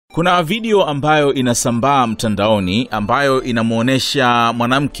Kuna video ambayo inasambaa mtandaoni ambayo inamuonesha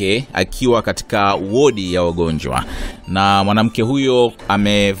mwanamke akiwa katika wodi ya wagonjwa, na mwanamke huyo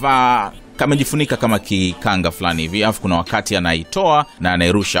amevaa kama jifunika kama kikanga fulani hivi, afu kuna wakati anaitoa na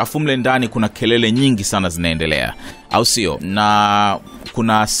anairusha, afu mle ndani kuna kelele nyingi sana zinaendelea, au sio? Na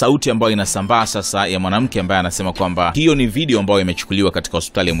kuna sauti ambayo inasambaa sasa ya mwanamke ambaye anasema kwamba hiyo ni video ambayo imechukuliwa katika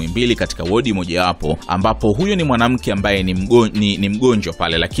hospitali ya Muhimbili katika wodi moja hapo, ambapo huyo ni mwanamke ambaye ni mgonjwa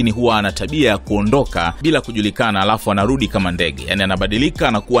pale, lakini huwa ana tabia ya kuondoka bila kujulikana, alafu anarudi kama ndege, yani anabadilika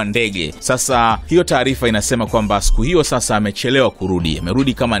anakuwa ndege. Sasa hiyo taarifa inasema kwamba siku hiyo sasa amechelewa kurudi,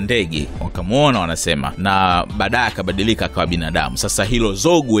 amerudi kama ndege, wakamuona wanasema, na baadaye akabadilika akawa binadamu. Sasa hilo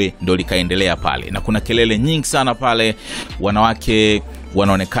zogwe ndio likaendelea pale, na kuna kelele nyingi sana pale, wanawake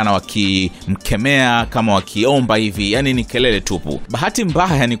wanaonekana wakimkemea kama wakiomba hivi, yani ni kelele tupu. Bahati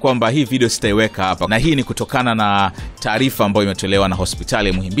mbaya ni kwamba hii video sitaiweka hapa, na hii ni kutokana na taarifa ambayo imetolewa na hospitali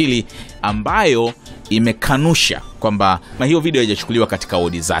ya Muhimbili ambayo imekanusha kwamba hiyo video haijachukuliwa katika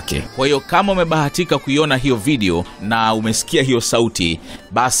wodi zake. Kwa hiyo kama umebahatika kuiona hiyo video na umesikia hiyo sauti,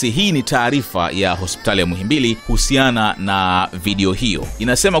 basi hii ni taarifa ya hospitali ya Muhimbili kuhusiana na video hiyo.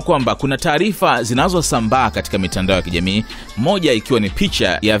 Inasema kwamba kuna taarifa zinazosambaa katika mitandao ya kijamii, moja ikiwa ni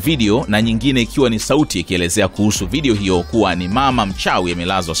picha ya video na nyingine ikiwa ni sauti ikielezea kuhusu video hiyo kuwa ni mama mchawi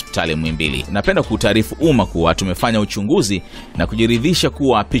amelazwa hospitali ya Muhimbili. Napenda kutaarifu umma kuwa tumefanya uchunguzi na kujiridhisha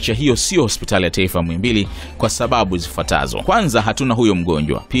kuwa picha hiyo sio hospitali ya taifa ya Muhimbili kwa sababu zifuatazo. Kwanza, hatuna huyo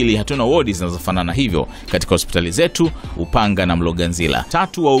mgonjwa. Pili, hatuna wodi zinazofanana hivyo katika hospitali zetu Upanga na Mloganzila.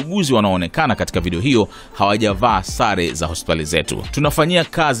 Tatu, wauguzi wanaoonekana katika video hiyo hawajavaa sare za hospitali zetu. Tunafanyia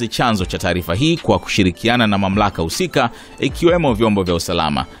kazi chanzo cha taarifa hii kwa kushirikiana na mamlaka husika ikiwemo vyombo vya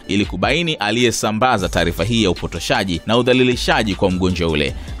usalama ili kubaini aliyesambaza taarifa hii ya upotoshaji na udhalilishaji kwa mgonjwa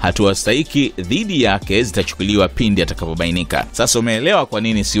ule. Hatua stahiki dhidi yake zitachukuliwa pindi atakapobainika. Sasa umeelewa kwa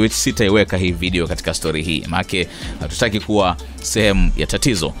nini sitaiweka hii video katika story hii? Maana hatutaki kuwa sehemu ya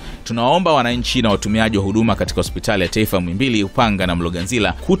tatizo. Tunawaomba wananchi na watumiaji wa huduma katika hospitali ya taifa ya Muhimbili, Upanga na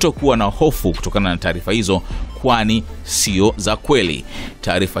Mloganzila kutokuwa na hofu kutokana na taarifa hizo, kwani sio za kweli.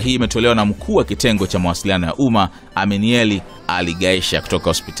 Taarifa hii imetolewa na mkuu wa kitengo cha mawasiliano ya umma Amenieli Aligaisha kutoka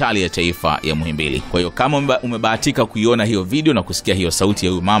hospitali ya taifa ya Muhimbili. Kwa hiyo kama umebahatika kuiona hiyo video na kusikia hiyo sauti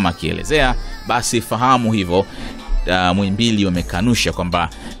ya huyu mama akielezea, basi fahamu hivyo Muhimbili wamekanusha kwamba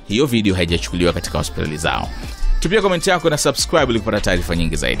hiyo video haijachukuliwa katika hospitali zao. Tupia komenti yako na subscribe ili kupata taarifa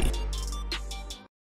nyingi zaidi.